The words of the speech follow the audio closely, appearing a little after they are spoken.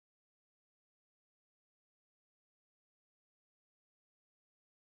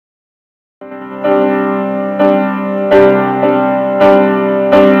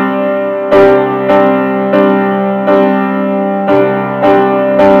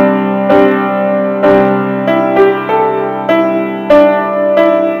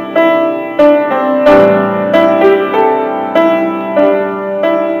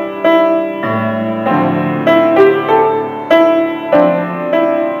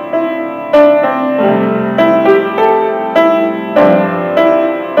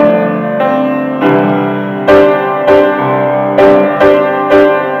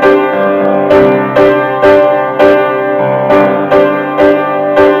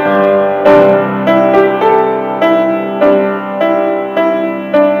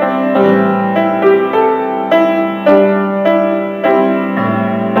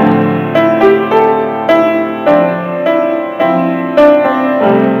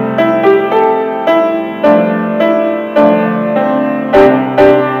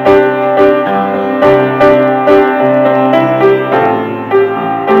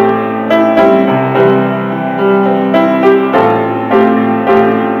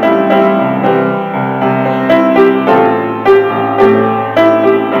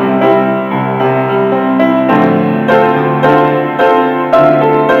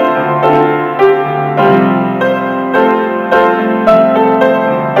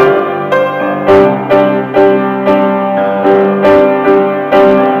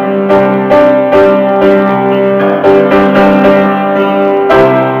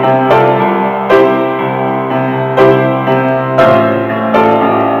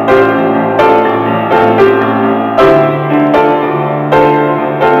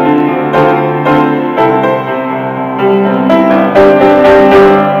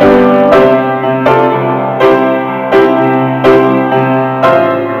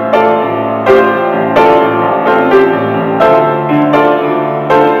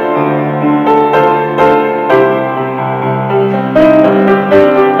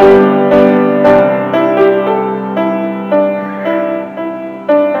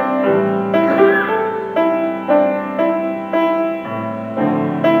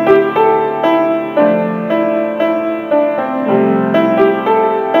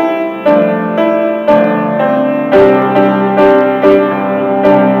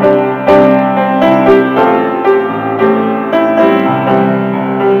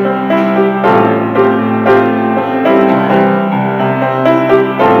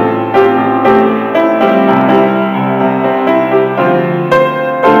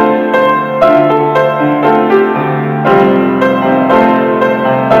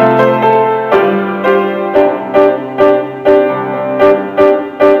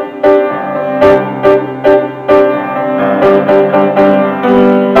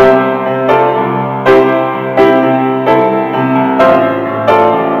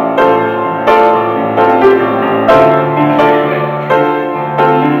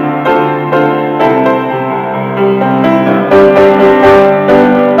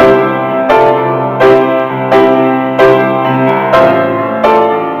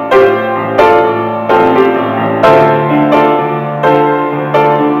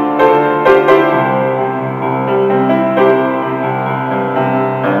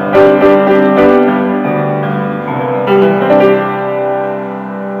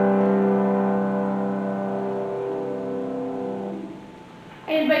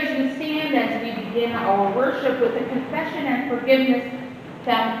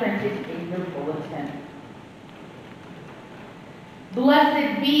found printed in your bulletin.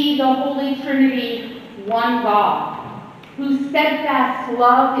 Blessed be the Holy Trinity, one God, whose steadfast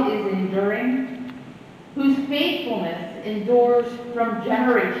love is enduring, whose faithfulness endures from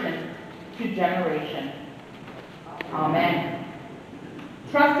generation to generation. Amen.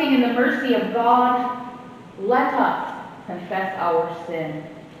 Trusting in the mercy of God, let us confess our sin.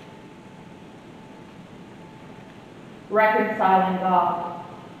 Reconciling God,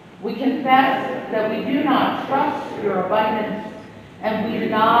 we confess that we do not trust your abundance, and we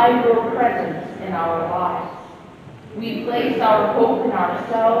deny your presence in our lives. We place our hope in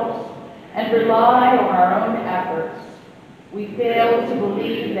ourselves and rely on our own efforts. We fail to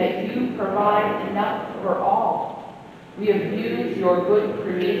believe that you provide enough for all. We abuse your good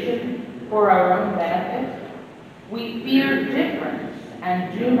creation for our own benefit. We fear difference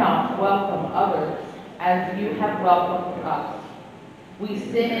and do not welcome others as you have welcomed us. We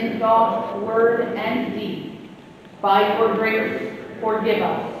sin in thought, word, and deed. By your grace, forgive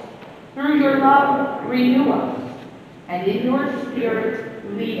us. Through your love, renew us. And in your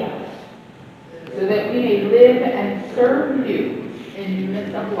Spirit, lead us, so that we may live and serve you in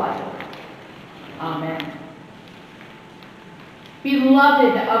newness of life. Amen.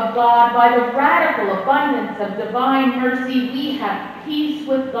 Beloved of God, by the radical abundance of divine mercy, we have peace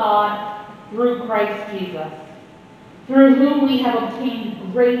with God through Christ Jesus, through whom we have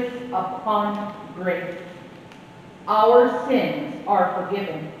obtained grace upon grace. Our sins are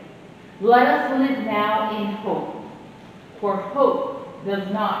forgiven. Let us live now in hope, for hope does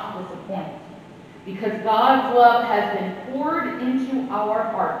not disappoint, because God's love has been poured into our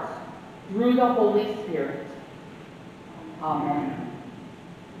hearts through the Holy Spirit. Amen.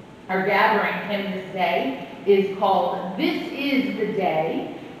 Our gathering hymn this day is called "This Is the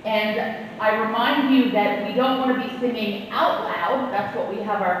Day," and I remind you that we don't want to be singing out loud. That's what we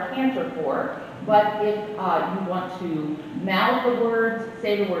have our cantor for. But if you want to mouth the words,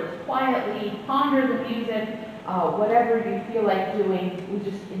 say the words quietly, ponder the music, whatever you feel like doing, we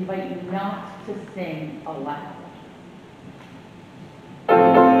just invite you not to sing aloud.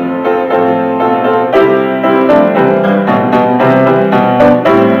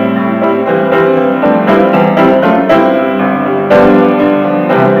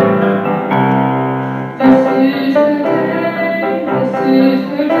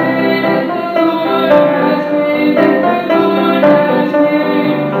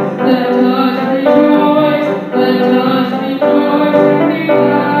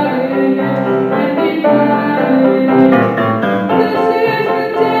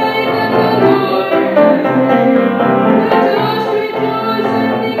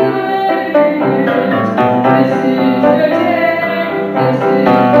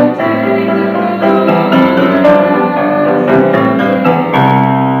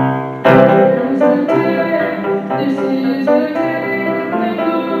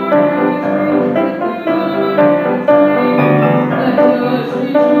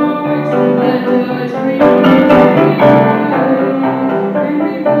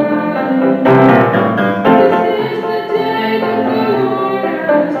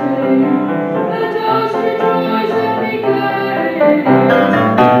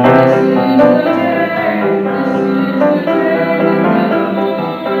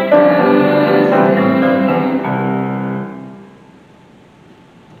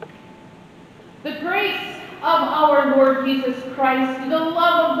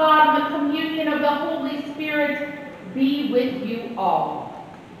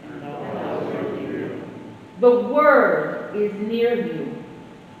 The word is near you,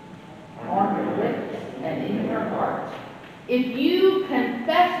 on your lips and in your heart. If you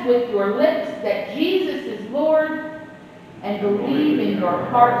confess with your lips that Jesus is Lord and believe in your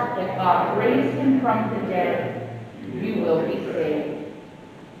heart that God raised him from the dead, you will be saved.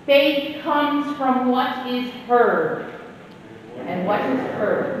 Faith comes from what is heard, and what is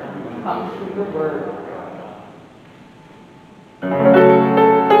heard comes through the word.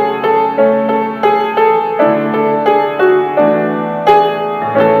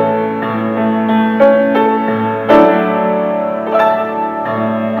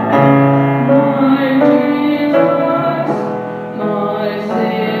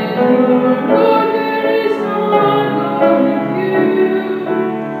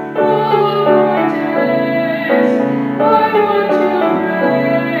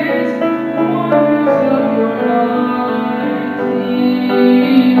 Praise, wonders of your life.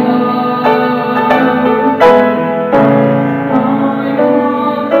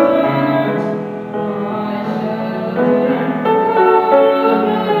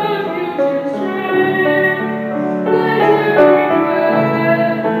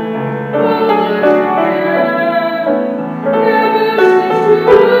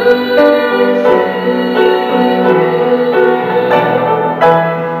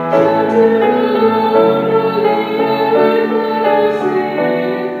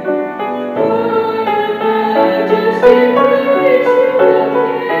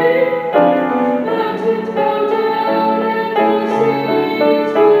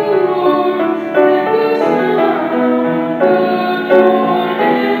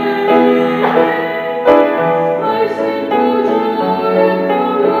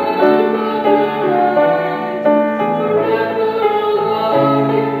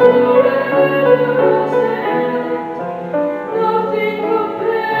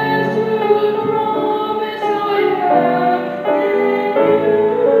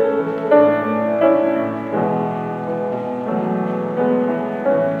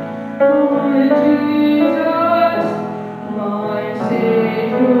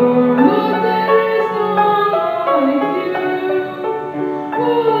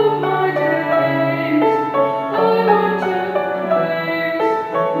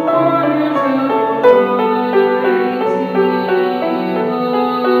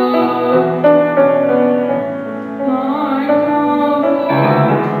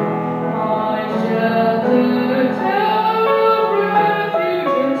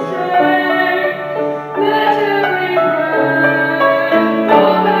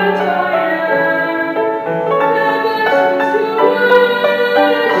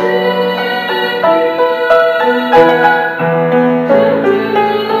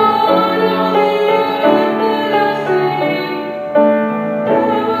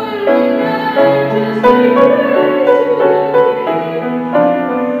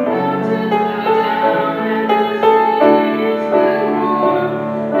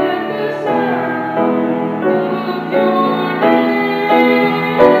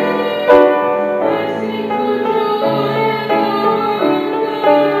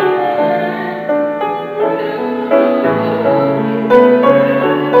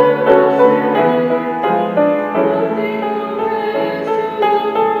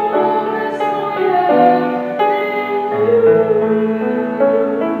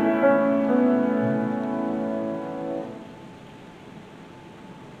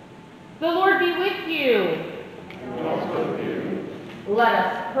 Let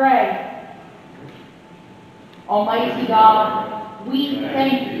us pray. Almighty God, we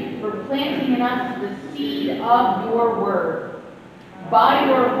thank you for planting in us the seed of your word. By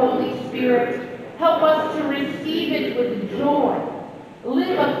your Holy Spirit, help us to receive it with joy,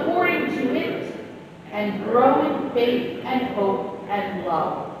 live according to it, and grow in faith and hope and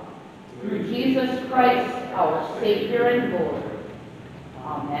love. Through Jesus Christ, our Savior and Lord.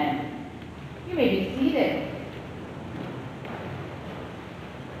 Amen. You may be seated.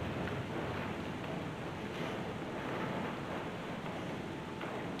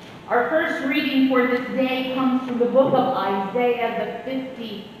 Our first reading for this day comes from the book of Isaiah, the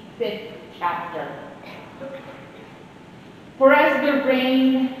 55th chapter. For as the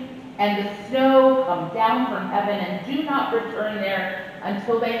rain and the snow come down from heaven and do not return there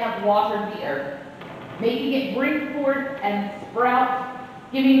until they have watered the earth, making it bring forth and sprout,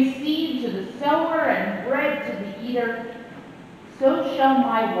 giving seed to the sower and bread to the eater, so shall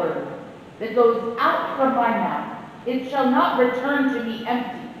my word that goes out from my mouth, it shall not return to me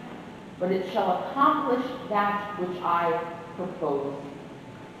empty, but it shall accomplish that which I propose,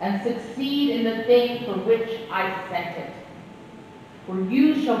 and succeed in the thing for which I sent it. For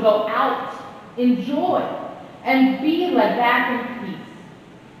you shall go out in joy, and be led back in peace.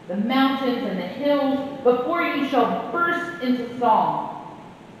 The mountains and the hills before you shall burst into song.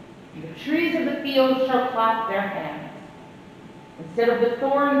 The trees of the field shall clap their hands. Instead of the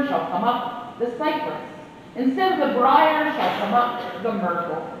thorn shall come up the cypress. Instead of the briar shall come up the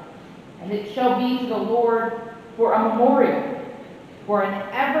myrtle. And it shall be to the Lord for a memorial, for an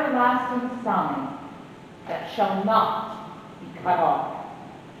everlasting sign that shall not be cut off.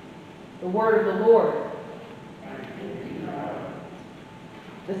 The word of the Lord.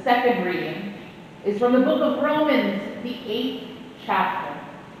 The second reading is from the book of Romans, the 8th chapter.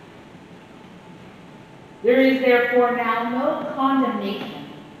 There is therefore now no condemnation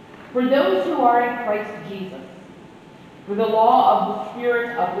for those who are in Christ Jesus. For the law of the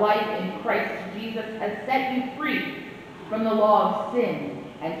Spirit of life in Christ Jesus has set you free from the law of sin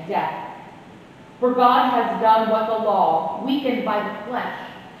and death. For God has done what the law, weakened by the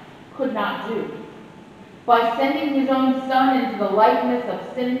flesh, could not do. By sending his own Son into the likeness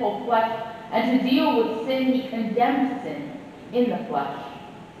of sinful flesh, and to deal with sin, he condemned sin in the flesh,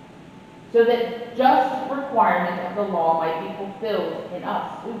 so that just requirement of the law might be fulfilled in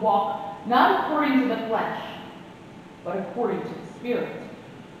us who walk not according to the flesh, but according to the Spirit.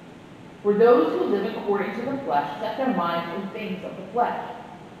 For those who live according to the flesh set their minds on things of the flesh,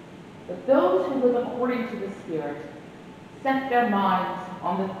 but those who live according to the Spirit set their minds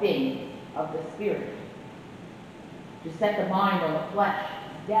on the things of the Spirit. To set the mind on the flesh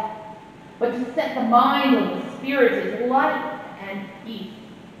is death, but to set the mind on the Spirit is life and peace.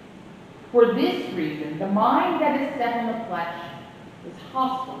 For this reason, the mind that is set on the flesh is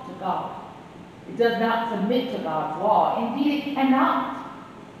hostile to God. It does not submit to God's law. Indeed, it cannot.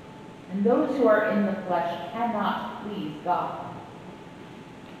 And those who are in the flesh cannot please God.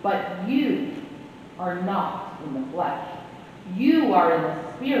 But you are not in the flesh. You are in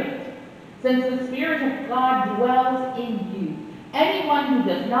the Spirit, since the Spirit of God dwells in you. Anyone who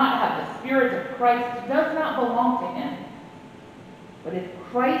does not have the Spirit of Christ does not belong to him. But if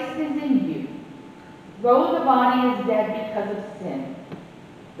Christ is in you, though the body is dead because of sin,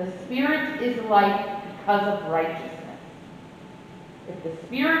 the Spirit is life because of righteousness. If the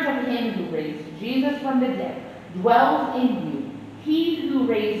Spirit of him who raised Jesus from the dead dwells in you, he who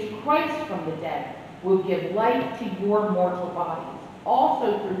raised Christ from the dead will give life to your mortal bodies,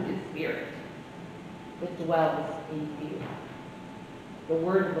 also through his Spirit that dwells in you. The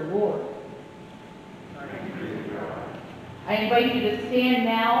word of the Lord. I invite you to stand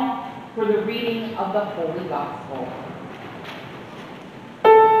now for the reading of the Holy Gospel.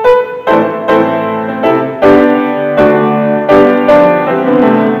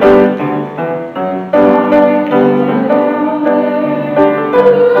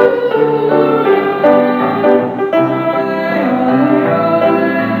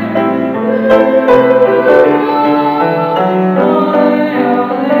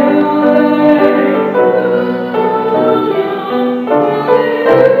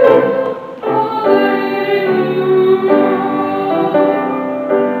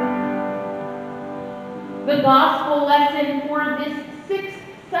 The Gospel lesson for this sixth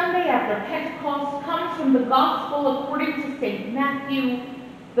Sunday after Pentecost comes from the Gospel according to St. Matthew,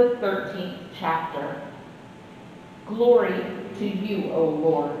 the 13th chapter. Glory to you, O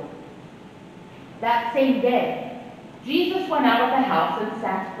Lord. That same day, Jesus went out of the house and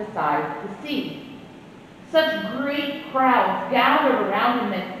sat beside the sea. Such great crowds gathered around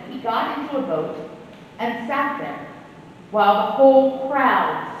him that he got into a boat and sat there, while the whole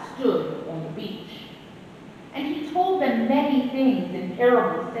crowd stood on the beach. And he told them many things in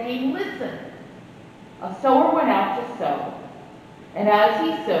parables, saying, "Listen, a sower went out to sow. And as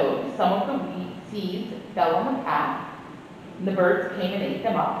he sowed, some of the seeds fell on the path, and the birds came and ate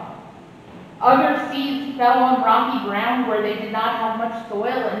them up. Other seeds fell on rocky ground where they did not have much soil,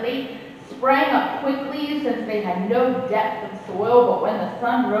 and they sprang up quickly since they had no depth of soil. But when the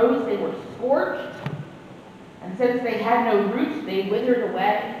sun rose, they were scorched, and since they had no roots, they withered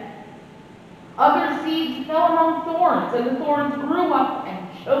away. Other seeds fell among thorns, and the thorns grew up and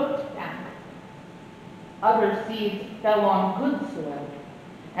choked them. Other seeds fell on good soil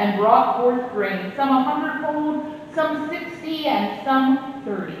and brought forth grain, some 100-fold, some 60, and some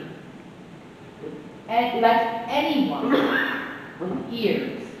 30. And let anyone with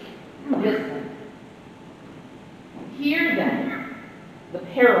ears listen. Hear then the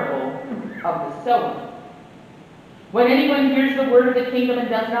parable of the sower. When anyone hears the word of the kingdom and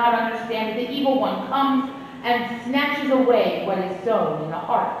does not understand it, the evil one comes and snatches away what is sown in the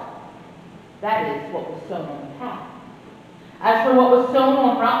heart. That is what was sown on the path. As for what was sown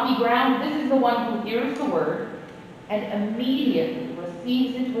on rocky ground, this is the one who hears the word and immediately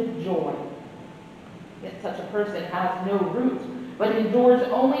receives it with joy. Yet such a person has no root, but endures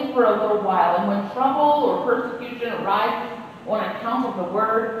only for a little while. And when trouble or persecution arises on account of the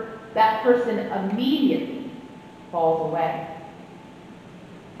word, that person immediately falls away.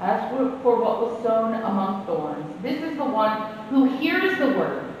 As for what was sown among thorns, this is the one who hears the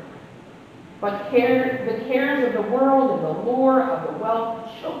word, but the cares of the world and the lure of the wealth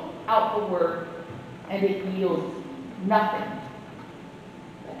choke out the word, and it yields nothing.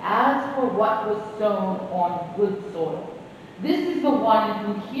 But as for what was sown on good soil, this is the one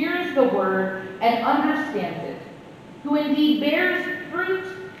who hears the word and understands it, who indeed bears fruit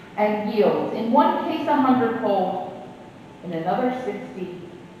and yields, in one case 100-fold, in another 60,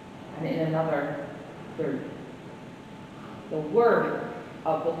 and in another 30. The word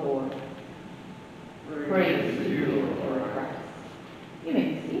of the Lord. Praise to you, Lord Christ. You may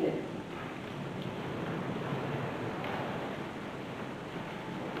be seated.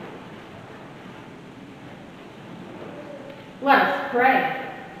 Let us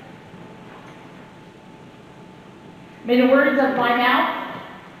pray. May the words of my mouth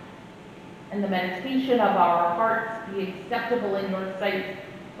and the meditation of our hearts be acceptable in your sight,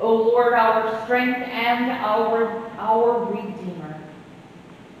 O Lord, our strength and our Redeemer.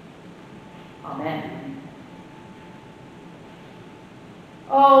 Amen.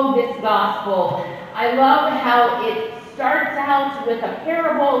 Oh, this gospel. I love how it starts out with a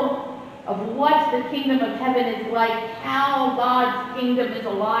parable of what the kingdom of heaven is like, how God's kingdom is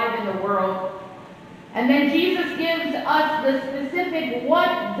alive in the world. And then Jesus gives us the specific,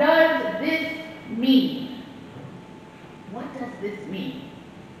 what does this mean? What does this mean?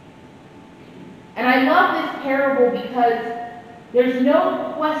 And I love this parable because there's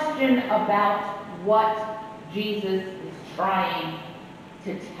no question about what Jesus is trying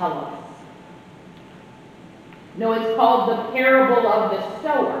to tell us. No, it's called the parable of the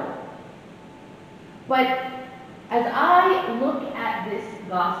sower. But as I look at this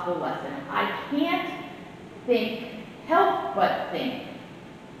gospel lesson, I can't help but think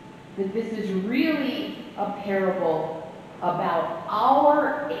that this is really a parable about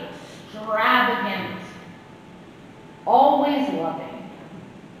our extravagant, always loving,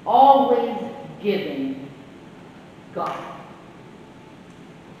 always giving God.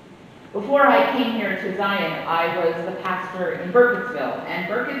 Before I came here to Zion, I was the pastor in Burkittsville, and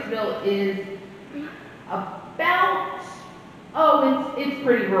Burkittsville is about, it's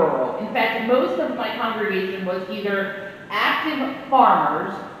pretty rural. In fact, most of my congregation was either active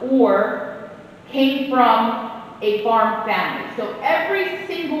farmers or came from a farm family. So every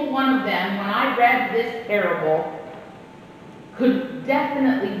single one of them, when I read this parable, could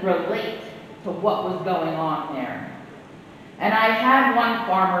definitely relate to what was going on there. And I had one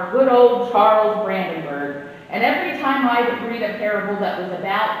farmer, good old Charles Brandenburg, and every time I would read a parable that was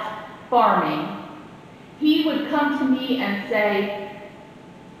about farming, he would come to me and say,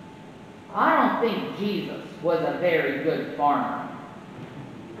 I don't think Jesus was a very good farmer.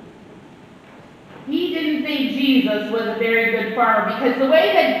 He didn't think Jesus was a very good farmer because the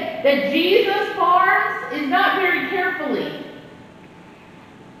way that Jesus farms is not very carefully.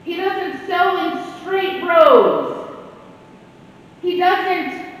 He doesn't sow in straight rows. He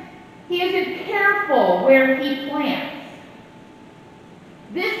isn't careful where he plants.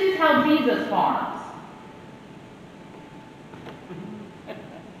 This is how Jesus farms.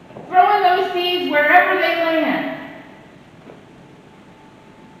 Throwing those seeds wherever they land.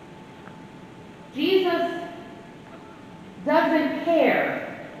 Jesus doesn't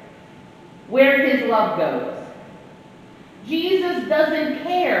care where his love goes. Jesus doesn't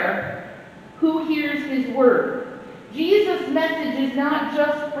care who hears his word. Jesus' message is not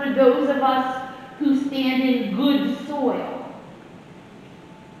just for those of us who stand in good soil.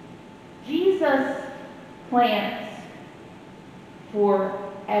 Jesus plants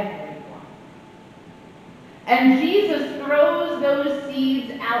for everyone. And Jesus throws those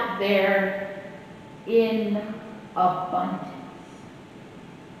seeds out there in abundance.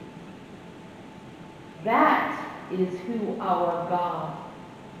 That is who our God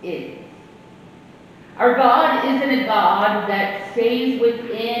is. Our God isn't a God that stays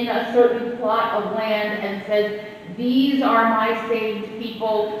within a certain plot of land and says, these are my saved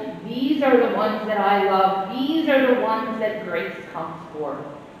people, these are the ones that I love, these are the ones that grace comes for.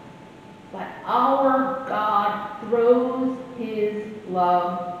 But our God throws his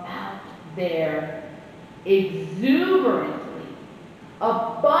love out there exuberantly,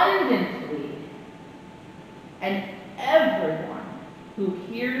 abundantly, and everyone who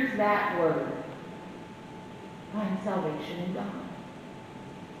hears that word finds salvation in God.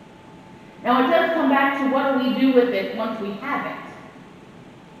 Now it does come back to what do we do with it once we have it?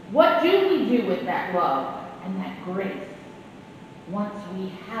 What do we do with that love and that grace once we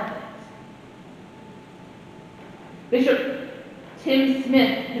have it? Bishop Tim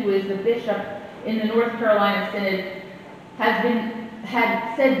Smith, who is the bishop in the North Carolina Synod,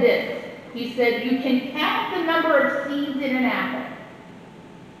 had said this. He said, you can count the number of seeds in an apple,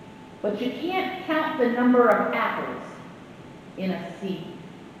 but you can't count the number of apples in a seed.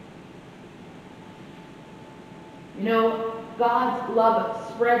 You know, God's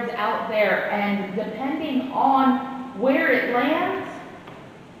love spreads out there, and depending on where it lands,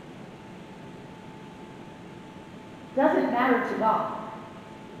 doesn't matter to God.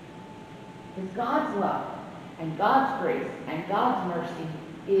 Because God's love and God's grace and God's mercy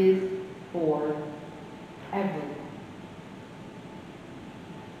is for everyone.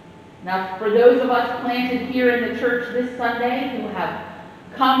 Now, for those of us planted here in the church this Sunday who have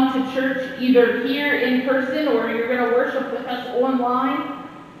come to church either here in person or you're going to worship with us online,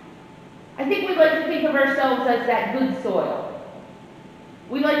 I think we like to think of ourselves as that good soil.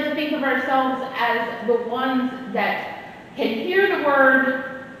 We like to think of ourselves as the ones that can hear the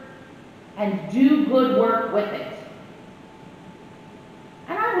word and do good work with it.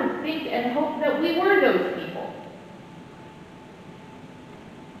 And I would think and hope that we were those people.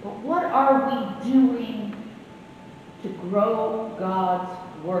 But what are we doing to grow God's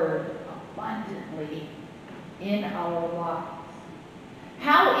word abundantly in our lives?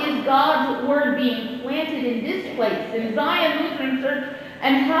 How is is God's word being planted in this place, in Zion Lutheran Church,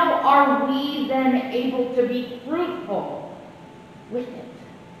 and how are we then able to be fruitful with it?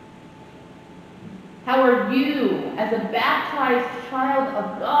 How are you, as a baptized child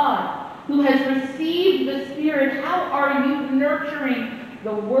of God, who has received the Spirit, how are you nurturing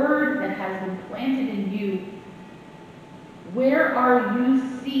the word that has been planted in you? Where are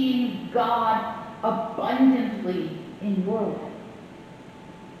you seeing God abundantly in your life?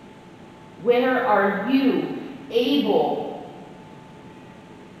 Where are you able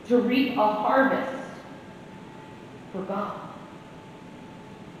to reap a harvest for God?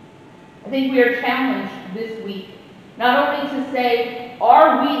 I think we are challenged this week not only to say,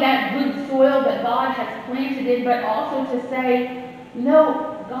 are we that good soil that God has planted in, but also to say,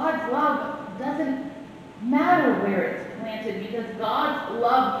 no, God's love doesn't matter where it's planted, because God's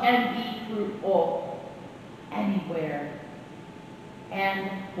love can be fruitful anywhere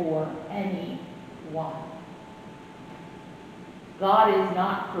and for anyone. God is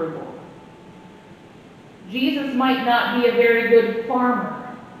not frugal. Jesus might not be a very good farmer,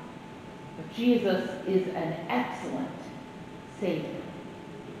 but Jesus is an excellent Savior.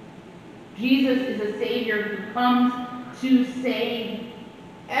 Jesus is a Savior who comes to save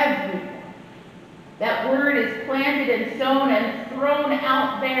everyone. That word is planted and sown and thrown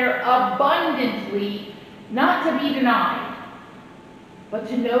out there abundantly, not to be denied, but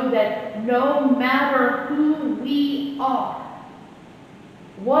to know that no matter who we are,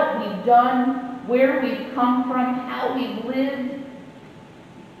 what we've done, where we've come from, how we've lived,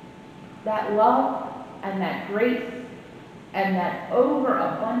 that love and that grace and that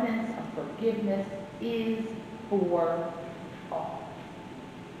overabundance of forgiveness is for all.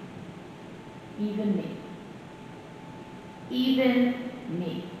 Even me. Even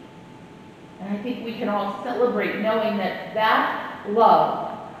me. And I think we can all celebrate knowing that that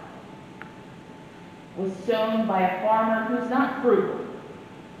love was sown by a farmer who's not frugal,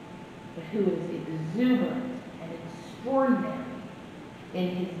 but who is exuberant and extraordinary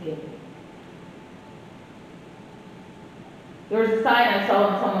in his giving. There was a sign I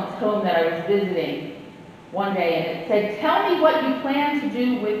saw in someone's home that I was visiting one day, and it said, "Tell me what you plan to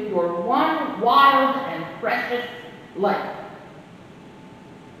do with your one wild and precious life."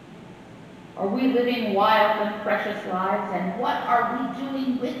 Are we living wild and precious lives, and what are we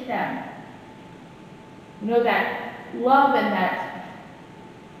doing with them? You know, that love and that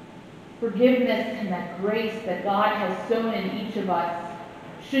forgiveness and that grace that God has sown in each of us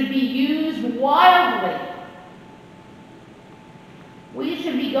should be used wildly. We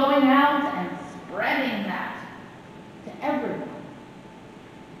should be going out and spreading that to everyone.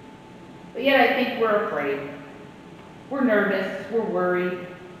 But yet I think we're afraid. We're nervous. We're worried.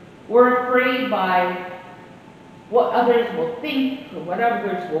 We're afraid by what others will think, or what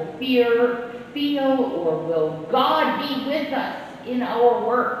others will feel, or will God be with us in our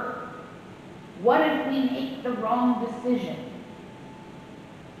work? What if we make the wrong decision?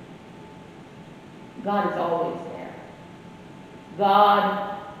 God is always there.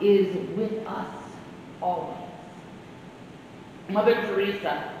 God is with us always. Mother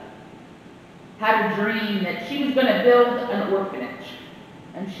Teresa had a dream that she was going to build an orphanage.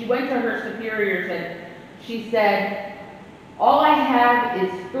 And she went to her superiors and she said, "All I have is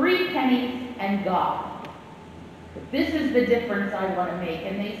 3 pennies and God. But this is the difference I want to make."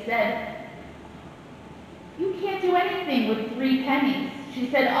 And they said, "You can't do anything with 3 pennies. She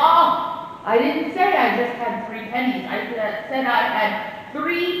said, "Oh, I didn't say I just had 3 pennies. I said I had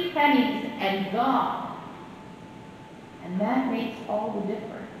 3 pennies and God." And that makes all the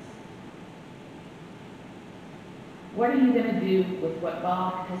difference. What are you going to do with what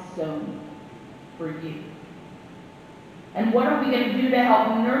God has sown for you? And what are we going to do to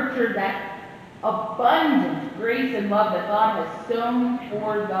help nurture that abundant grace and love that God has sown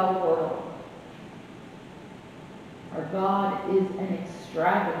for the world? Our God is an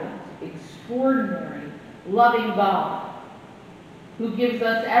extravagant, extraordinary, loving God who gives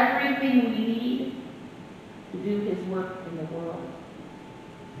us everything we need to do his work in the world.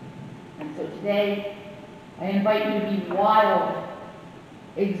 And so today, I invite you to be wild,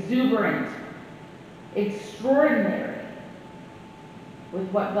 exuberant, extraordinary with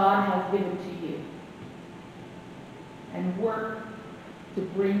what God has given to you, and work to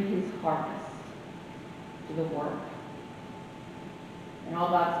bring his harvest to the world. And all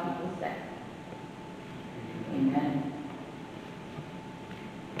God's people say, amen.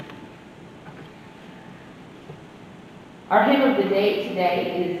 Our hymn of the day today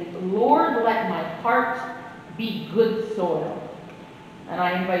is, "Lord, let my heart be good soil." And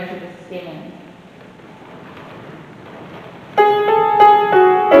I invite you to stand.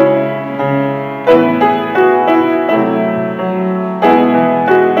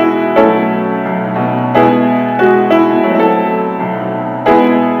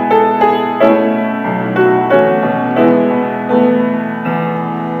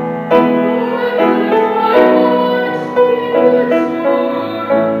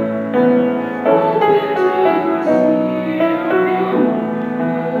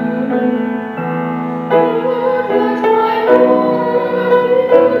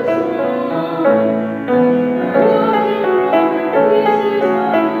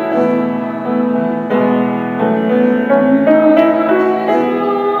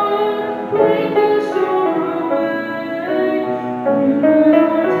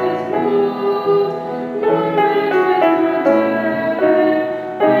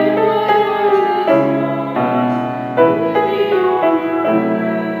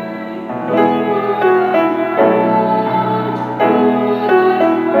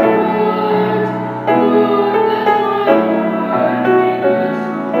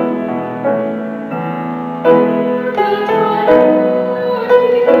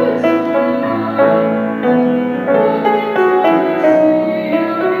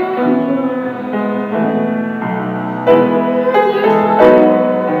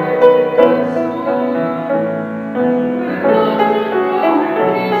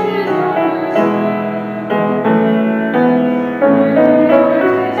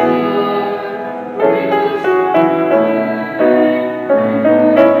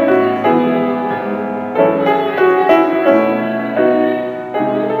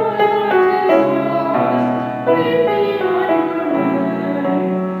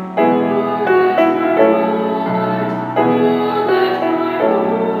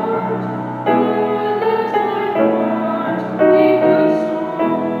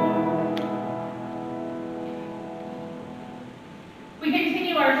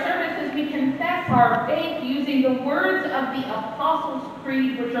 confess our faith using the words of the Apostles'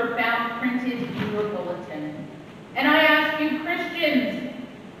 Creed, which are found printed in your bulletin. And I ask you, Christians,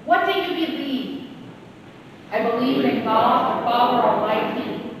 what do you believe? I believe in God, the Father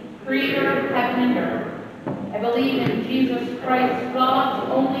Almighty, creator of heaven and earth. I believe in Jesus Christ, God's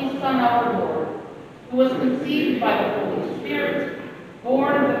only Son, our Lord, who was conceived by the Holy Spirit,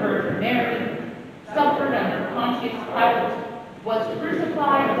 born of the Virgin Mary, suffered under Pontius Pilate, was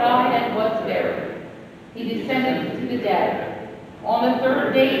crucified, died, and was buried. He descended to the dead. On the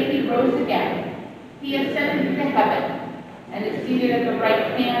third day he rose again. He ascended into heaven and is seated at the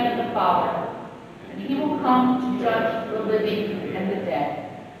right hand of the Father. And he will come to judge the living and the dead.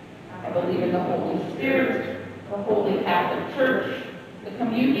 I believe in the Holy Spirit, the Holy Catholic Church, the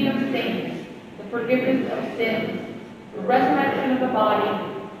communion of saints, the forgiveness of sins, the resurrection of the body,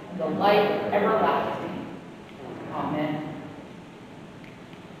 and the life everlasting. Amen.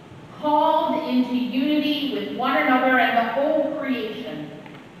 Called into unity with one another and the whole creation,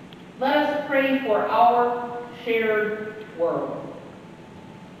 let us pray for our shared world.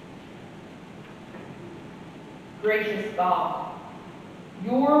 Gracious God,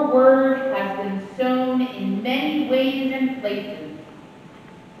 your word has been sown in many ways and places.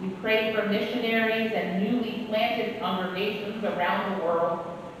 We pray for missionaries and newly planted congregations around the world.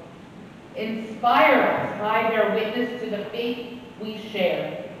 Inspire us by their witness to the faith we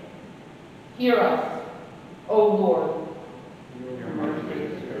share. Hear us, O Lord. Your mercy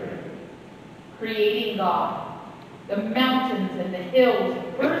is great. Creating God, the mountains and the hills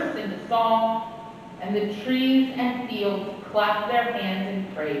burst into song, and the trees and fields clap their hands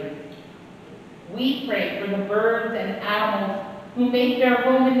in praise. We pray for the birds and animals who make their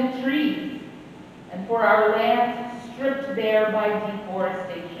home in the trees, and for our lands stripped bare by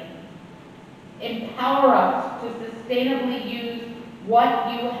deforestation. Empower us to sustainably use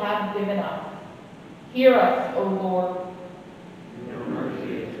what you have given us. Hear us, O Lord. Your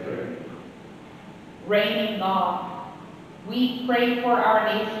mercy is great. Reigning God, we pray for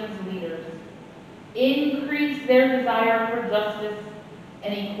our nation's leaders. Increase their desire for justice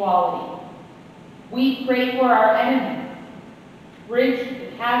and equality. We pray for our enemies. Bridge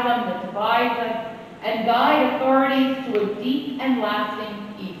the chasm that divides us and guide authorities to a deep and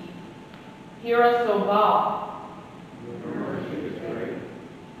lasting peace. Hear us, O God. Your mercy is great.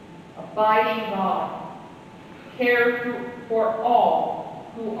 Abiding God, care for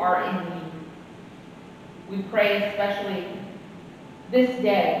all who are in need. We pray especially this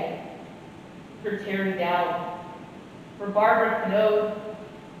day for Terry Dowd, for Barbara Canode,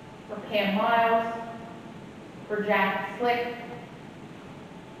 for Cam Miles, for Jack Slick,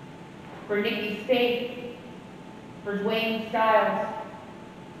 for Nikki Spade, for Dwayne Stiles,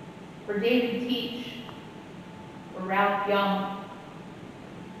 for David Teach, for Ralph Young,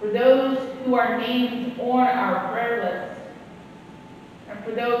 for those who are named on our prayer list, and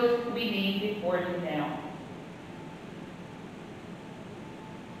for those who we name before you now.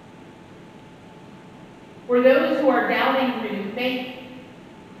 For those who are doubting renewed faith,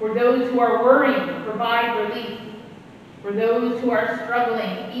 for those who are worrying, provide relief, for those who are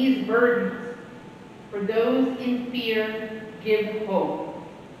struggling, ease burdens, for those in fear, give hope.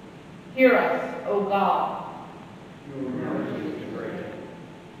 Hear us, O God. Your mercy is great.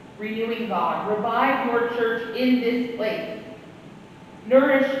 Renewing God, revive your church in this place.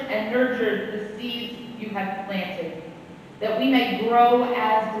 Nourish and nurture the seeds you have planted, that we may grow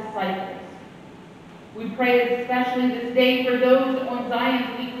as disciples. We pray especially this day for those on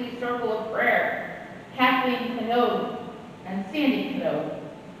Zion's weekly circle of prayer, Kathleen Canode and Sandy Canode.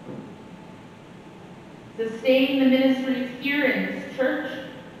 Sustain the ministries here in this church,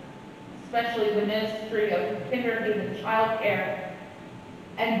 especially the ministry of kindergarten child care,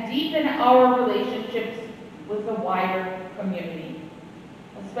 and deepen our relationships with the wider community,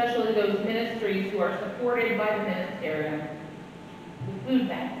 especially those ministries who are supported by the ministerium, the food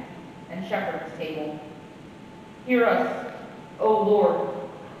bank, and shepherd's table. Hear us, O Lord.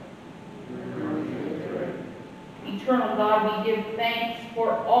 Eternal God, we give thanks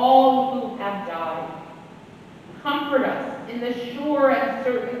for all who have died. Comfort us in the sure and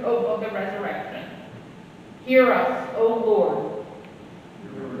certain hope of the resurrection. Hear us, O Lord.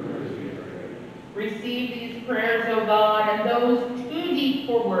 Receive these prayers, O God, and those too deep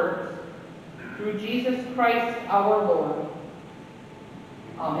for words, through Jesus Christ our Lord.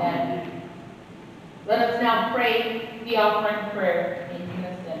 Amen. Let us now pray the offering prayer in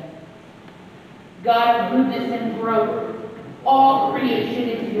unison. God of goodness and growth, all creation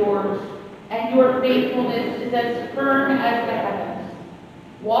is yours, and your faithfulness is as firm as the heavens.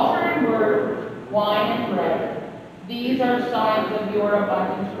 Water and word, wine and bread, these are signs of your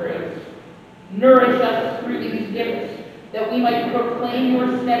abundant grace. Nourish us through these gifts, that we might proclaim your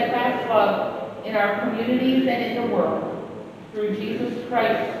steadfast love in our communities and in the world. Through Jesus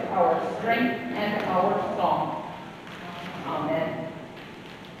Christ, our strength and our song. Amen.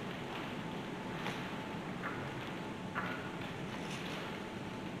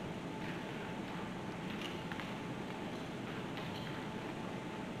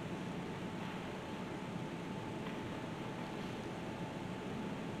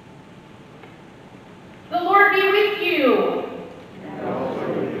 The Lord be with you. And also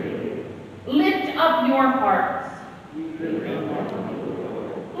with you. Lift up your hearts.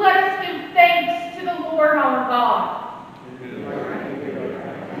 Let us give thanks to the Lord our God.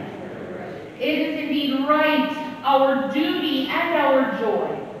 It is indeed right, our duty and our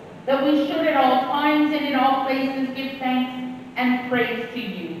joy, that we should at all times and in all places give thanks and praise to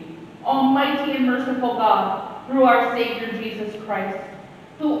you, Almighty and merciful God, through our Savior Jesus Christ,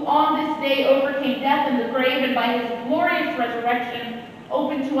 who on this day overcame death and the grave, and by his glorious resurrection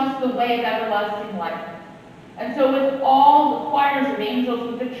opened to us the way of everlasting life. And so with all the choirs of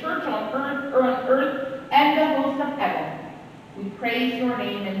angels, with the church on earth and the hosts of heaven, we praise your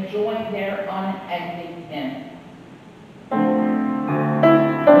name and join their unending hymn.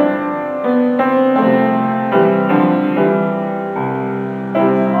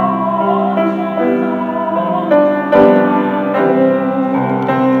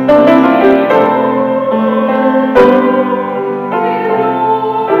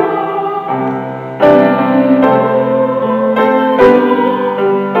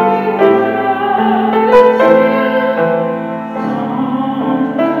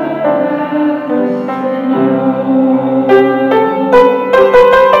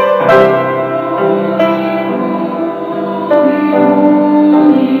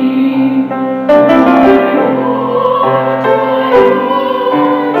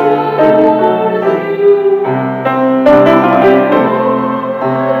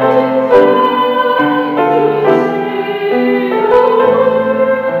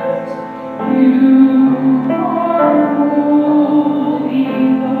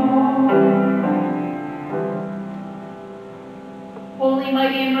 Holy,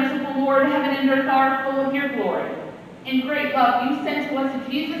 mighty, and merciful Lord, heaven and earth are full of your glory. In great love, you sent to us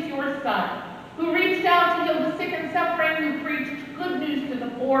Jesus, your Son, who reached out to heal the sick and suffering, who preached good news to the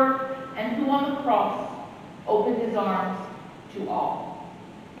poor, and who on the cross opened his arms to all.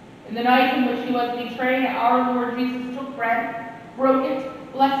 In the night in which he was betrayed, our Lord Jesus took bread, broke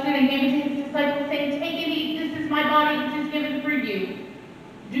it, blessed it, and gave it to his disciples, saying, "Take and eat, this is my body which is given for you.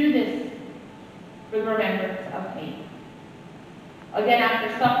 Do this for the remembrance of me." Again,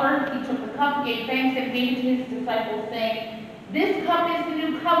 after supper, he took the cup, gave thanks, and gave it to his disciples, saying, "This cup is the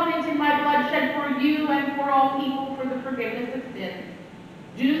new covenant in my blood, shed for you and for all people for the forgiveness of sins.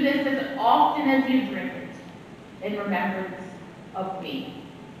 Do this as often as you drink it, in remembrance of me."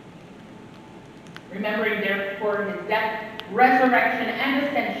 Remembering therefore his death, resurrection, and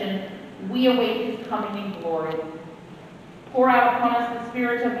ascension, we await his coming in glory. Pour out upon us the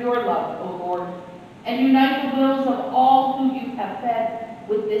spirit of your love, O Lord, and unite the wills of all who you have fed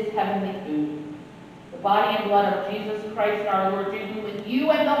with this heavenly food. The body and blood of Jesus Christ our Lord, to whom with you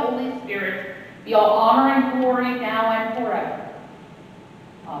and the Holy Spirit be all honor and glory now and forever.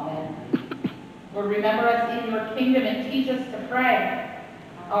 Amen. Lord, remember us in your kingdom and teach us to pray.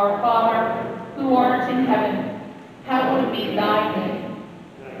 Our Father, who art in heaven, hallowed be thy name.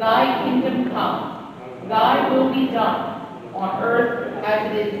 Thy kingdom come, thy will be done, on earth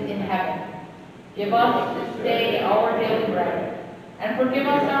as it is in heaven. Give us this day our daily bread, and forgive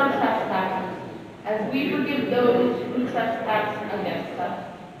us our trespasses, as we forgive those who trespass against us.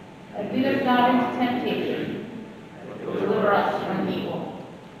 And lead us not into temptation, but deliver us from evil.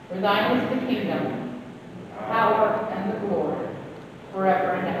 For thine is the kingdom, the power, and the glory,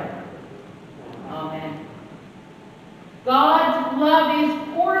 forever and ever. Amen. God's love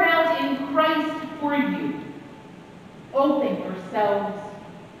is poured out in Christ for you. Open yourselves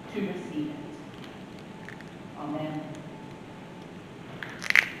to receive it. Amen.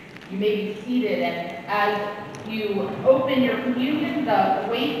 You may be seated, and as you open your communion, the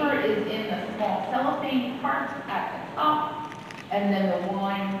wafer is in the small cellophane part at the top, and then the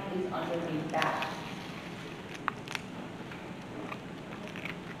wine is underneath that.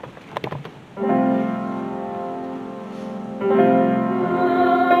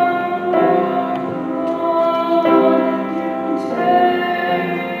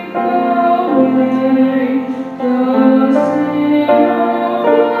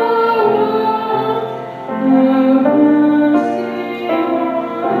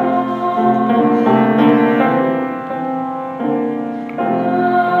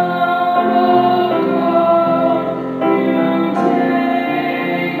 Oh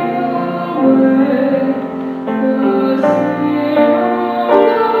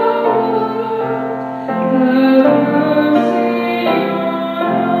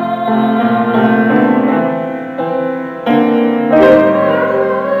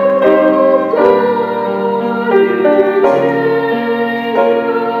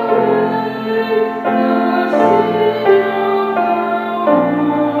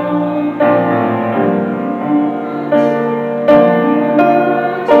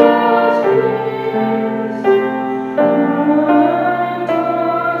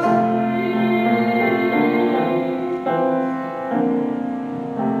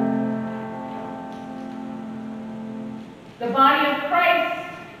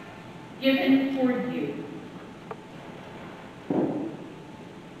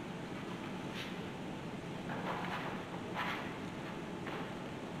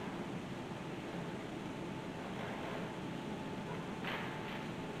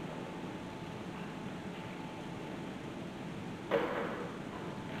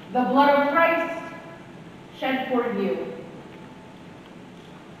the blood of Christ shed for you.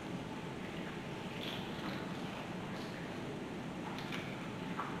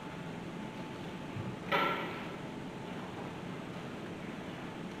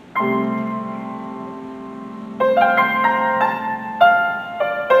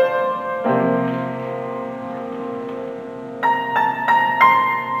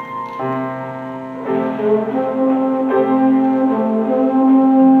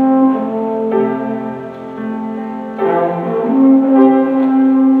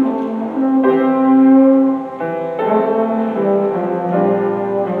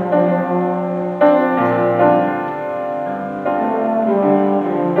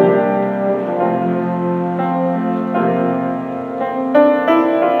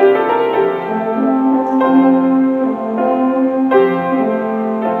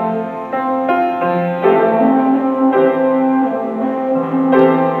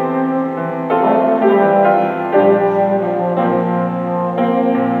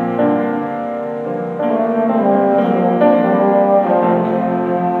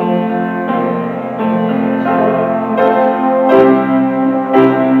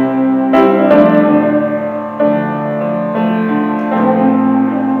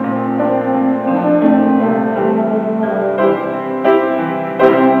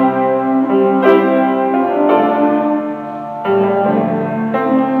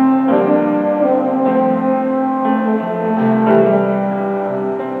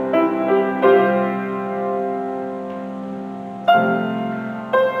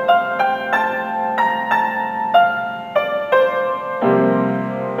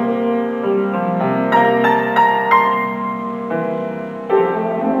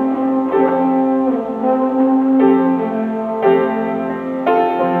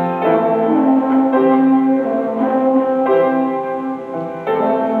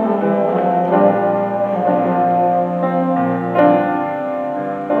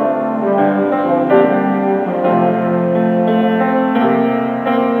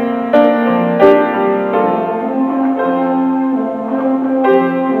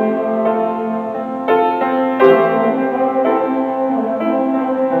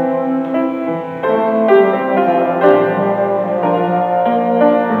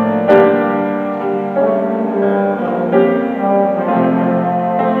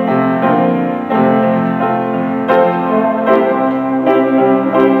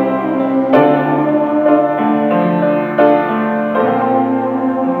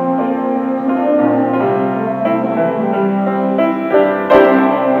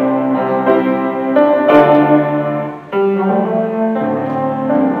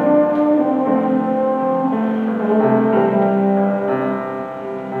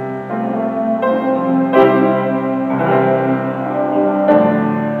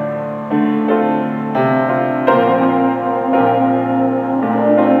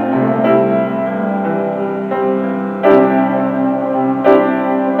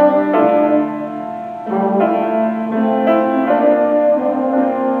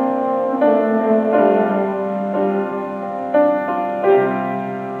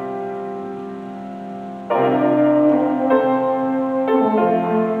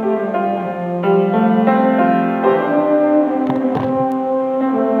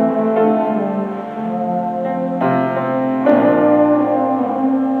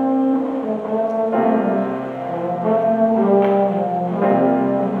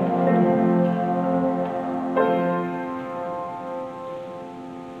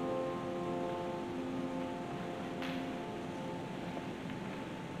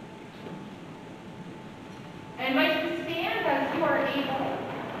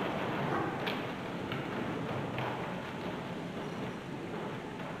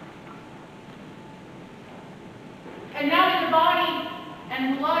 And now may the body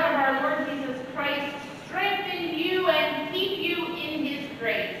and blood of our Lord Jesus Christ strengthen you and keep you in his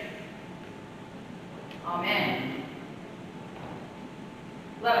grace. Amen.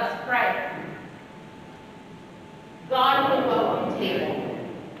 Let us pray. God of the welcome table,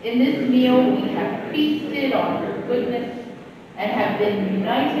 in this meal we have feasted on your goodness and have been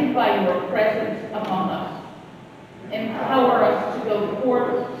united by your presence among us. Empower us to go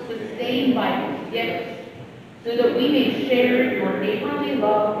forth, sustained by his gifts, so that we may share your neighborly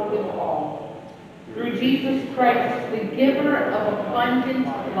love with all. Through Jesus Christ, the giver of abundant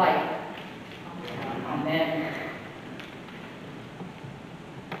life. Amen.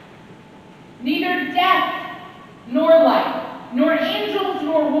 Neither death, nor life, nor angels,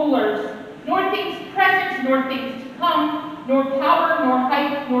 nor rulers, nor things present, nor things to come, nor power, nor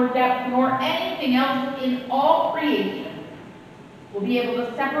height, nor depth, nor anything else in all creation will be able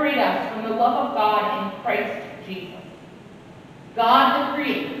to separate us from the love of God in Christ Jesus. God the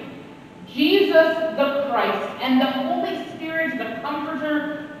Creator, Jesus the Christ, and the Holy Spirit, the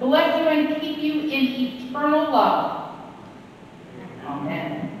Comforter, bless you and keep you in eternal love.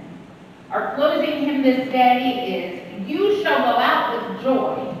 Amen. Our closing hymn this day is, "You Shall Go Out with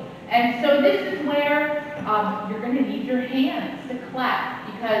Joy." And so this is where you're going to need your hands to clap,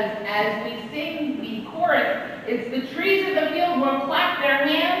 because as we sing the chorus, it's the trees of the field will clap their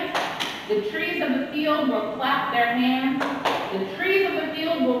hands. The trees of the field will clap their hands. The trees of the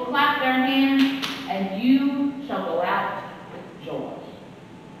field